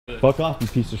Fuck off, you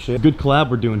piece of shit. Good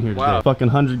collab we're doing here today. Wow. Fucking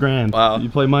 100 grand. Wow. You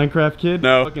play Minecraft, kid?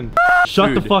 No. Fucking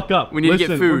shut the fuck up. We need to get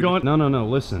food. We're going. No,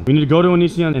 listen. We need to go to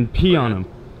Onision and pee on him.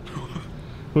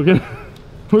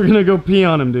 We're gonna go pee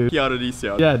on him, dude. Yeah,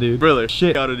 dude. Really?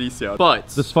 Shit. But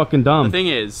This fucking dumb. the thing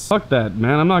is, fuck that,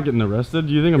 man. I'm not getting arrested.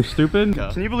 Do you think I'm stupid?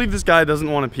 Can you believe this guy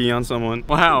doesn't want to pee on someone?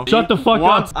 wow. Shut the fuck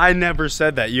up. I never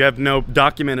said that. You have no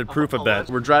documented proof of that.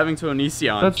 We're driving to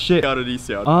Onision. That's shit.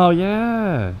 Oh,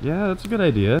 yeah. Yeah, that's a good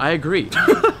idea. I agree.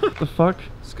 What the fuck?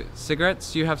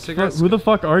 Cigarettes? Do you have cigarettes? Who the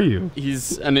fuck are you?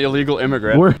 He's an illegal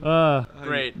immigrant. We're,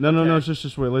 Great. No,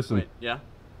 just wait, listen. Wait, yeah?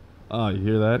 Oh, you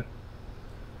hear that?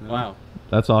 Wow.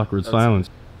 That's awkward silence.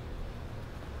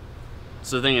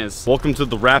 So the thing is, welcome to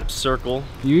the rap circle.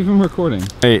 Are you even recording?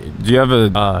 Hey, do you have a,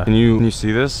 can you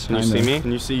see this? Can you see me?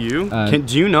 Can you see you?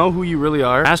 Do you know who you really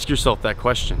are? Ask yourself that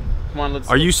question. come on, let's.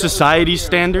 Are you society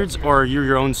standards or are you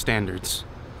your own standards?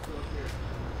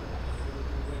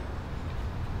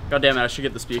 God damn it! I should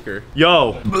get the speaker.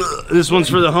 Yo, this one's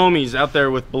for the homies out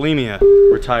there with bulimia.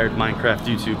 Retired Minecraft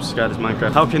YouTube. Scott is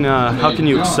Minecraft. How can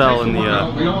you excel in the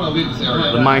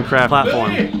Minecraft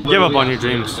platform? Give up on your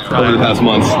dreams. Over the past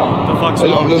months. The fuck's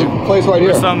wrong with There's you? a place right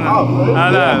here. Something.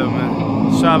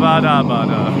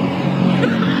 Shabadabada.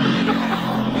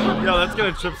 Yo, that's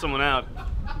gonna trip someone out.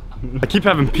 I keep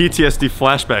having PTSD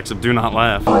flashbacks of Do Not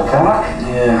Laugh.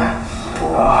 Yeah.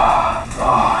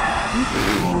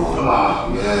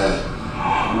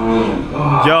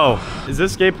 Yo, is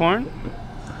this gay porn?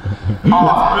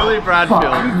 It's Billy Bradfield.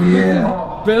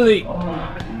 Yeah. Billy!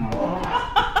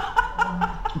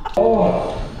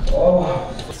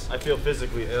 I feel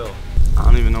physically ill. I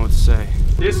don't even know what to say.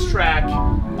 This track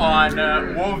on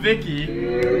Whoa Vicky.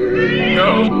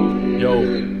 Go.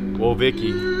 Yo, whoa Vicky,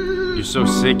 you're so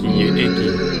sicky, you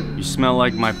icky. You smell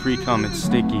like my pre-cum, it's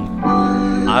sticky.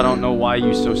 I don't know why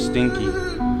you so stinky.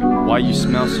 Why you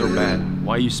smell so bad?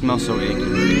 Why you smell so icky?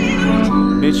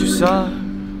 Bitch, you suck.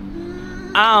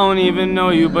 I don't even know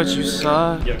you, but you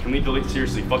suck. Yeah, can we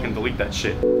seriously fucking delete that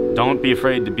shit? Don't be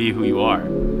afraid to be who you are.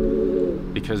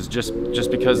 Because just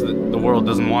because the world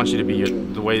doesn't want you to be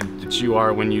the way that you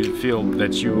are when you feel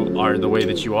that you are the way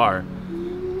that you are,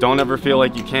 don't ever feel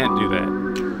like you can't do that.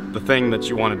 The thing that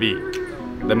you want to be,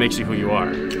 that makes you who you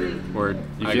are. Word.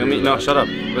 You feel me? No, shut up.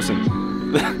 Listen.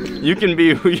 You can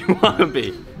be who you want to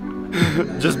be.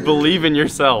 Just believe in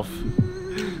yourself.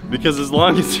 Because as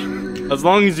long as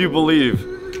you believe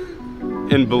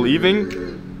in believing,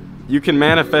 you can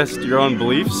manifest your own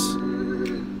beliefs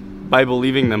by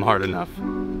believing them hard enough.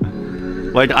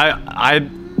 Like I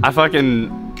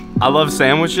love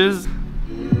sandwiches.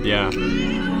 Yeah.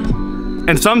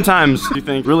 And sometimes you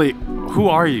think, really, who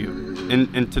are you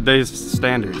in today's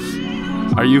standards?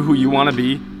 Are you who you want to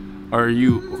be, or are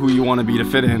you who you want to be to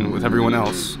fit in with everyone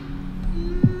else?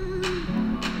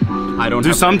 I don't.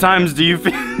 Do sometimes do you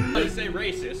feel? I say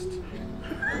racist.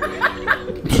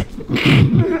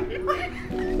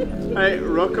 Hey,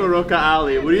 Roka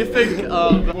Ali, what do you think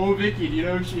of Whoa Vicky? Do you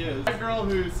know who she is? That girl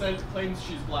who claims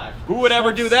she's black. Who would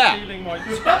ever do that?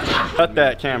 Cut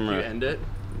that camera. You end it.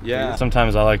 Yeah.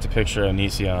 Sometimes I like to picture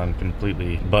Onision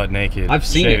completely butt naked. I've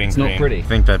seen it. It's not pretty. I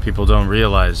think that people don't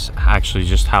realize actually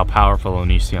just how powerful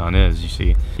Onision is. You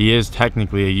see, he is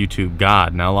technically a YouTube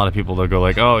god. Now a lot of people they'll go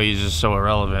like, oh, he's just so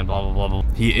irrelevant, blah blah blah blah.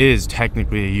 He is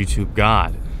technically a YouTube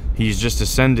god. He's just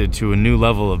ascended to a new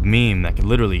level of meme that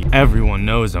literally everyone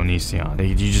knows Onision.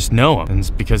 You just know him, and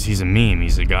it's because he's a meme.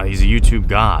 He's a god. He's a YouTube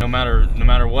god. No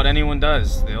matter what anyone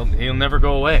does, he'll never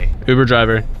go away. Uber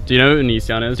driver, do you know who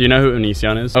Onision is? Do you know who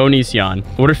Onision is? Onision.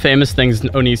 What are famous things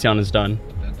Onision has done?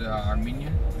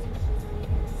 Armenia?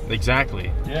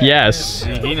 Exactly. Yeah, yes.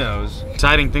 He knows.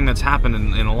 Exciting thing that's happened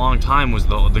in a long time was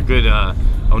the good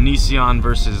Onision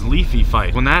versus Leafy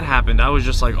fight. When that happened, I was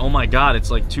just like, oh my god,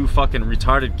 it's like two fucking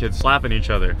retarded kids slapping each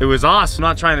other. It was awesome.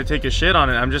 I'm not trying to take a shit on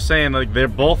it. I'm just saying like they're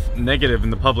both negative in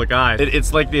the public eye.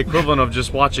 It's like the equivalent of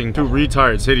just watching two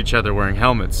retards hit each other wearing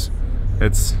helmets.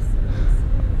 It's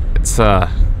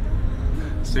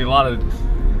see a lot of.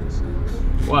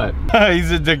 What?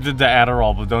 He's addicted to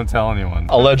Adderall, but don't tell anyone.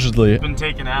 Allegedly. Been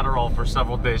taking Adderall for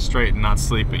several days straight and not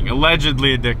sleeping.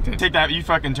 Allegedly addicted. Take that, you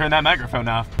fucking turn that microphone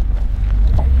off.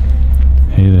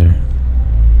 Hey there.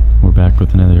 We're back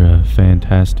with another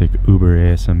fantastic Uber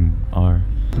ASMR.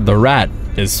 The rat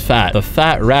is fat. The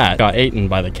fat rat got eaten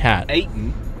by the cat.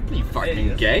 Eaten? Are you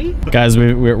fucking gay? Guys,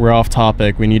 we're off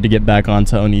topic. We need to get back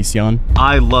onto Onision.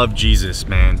 I love Jesus,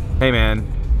 man. Hey,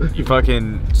 man. You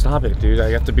fucking stop it, dude. I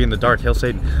have to be in the dark. Hail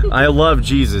Satan. I love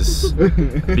Jesus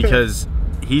because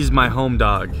he's my home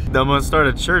dog. I'm gonna start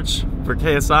a church for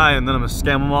KSI and then I'm gonna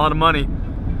scam him a lot of money.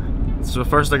 So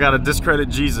first I gotta discredit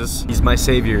Jesus. He's my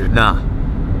savior. Nah,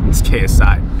 It's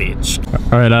KSI, bitch.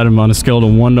 All right, Adam, on a scale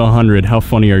of 1 to 100, how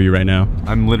funny are you right now?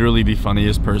 I'm literally the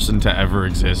funniest person to ever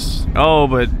exist. Oh,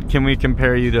 but can we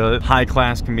compare you to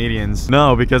high-class comedians?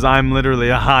 No, because I'm literally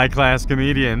a high-class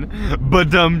comedian.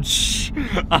 Ba-dum-tsh.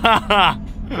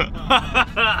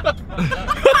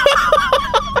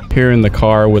 Here in the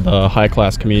car with a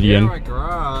high-class comedian. In my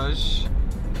garage.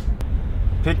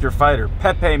 Pick your fighter.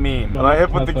 Pepe meme. Am I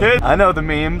hip with the kid? I know the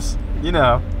memes. You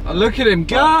know. Oh, look at him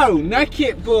go!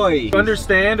 Naked boy!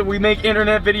 Understand? We make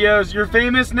internet videos. You're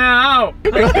famous now.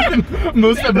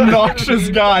 Most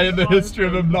obnoxious guy in the history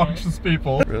of obnoxious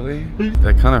people. Really?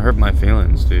 That kind of hurt my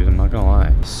feelings, dude. I'm not gonna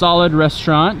lie. Solid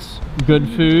restaurants, good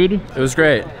food. It was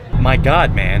great. My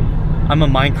God, man. I'm a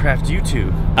Minecraft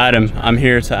YouTube. Adam, I'm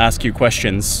here to ask you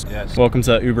questions. Yes. Welcome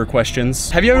to Uber Questions.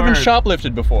 Have you ever been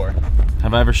shoplifted before?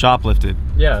 Have I ever shoplifted?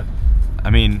 Yeah. I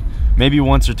mean, maybe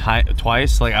once or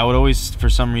twice. Like, I would always, for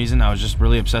some reason, I was just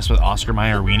really obsessed with Oscar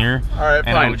Mayer Wiener. All right,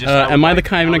 fine. Am I the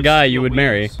kind of guy you would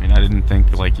marry? I mean, I didn't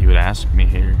think like you would ask me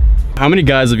here. How many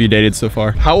guys have you dated so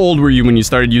far? How old were you when you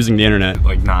started using the internet?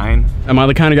 Like 9. Am I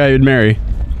the kind of guy you'd marry?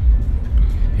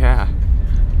 Yeah.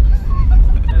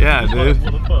 Yeah, dude.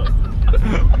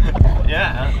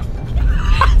 Yeah.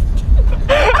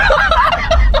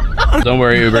 Don't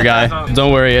worry, Uber guy.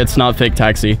 Don't worry, it's not fake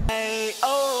taxi.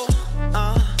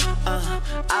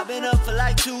 I've been up for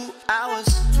like 2 hours.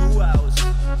 2 hours.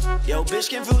 Yo, bitch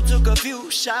came through, took a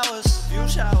few showers. I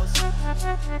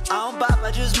don't buy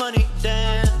by just money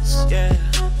dance. Yeah.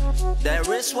 That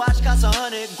wristwatch costs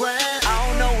 100 grand. I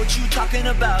don't know what you talking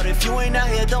about. If you ain't out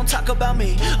here, don't talk about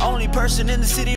me. Only person in the city.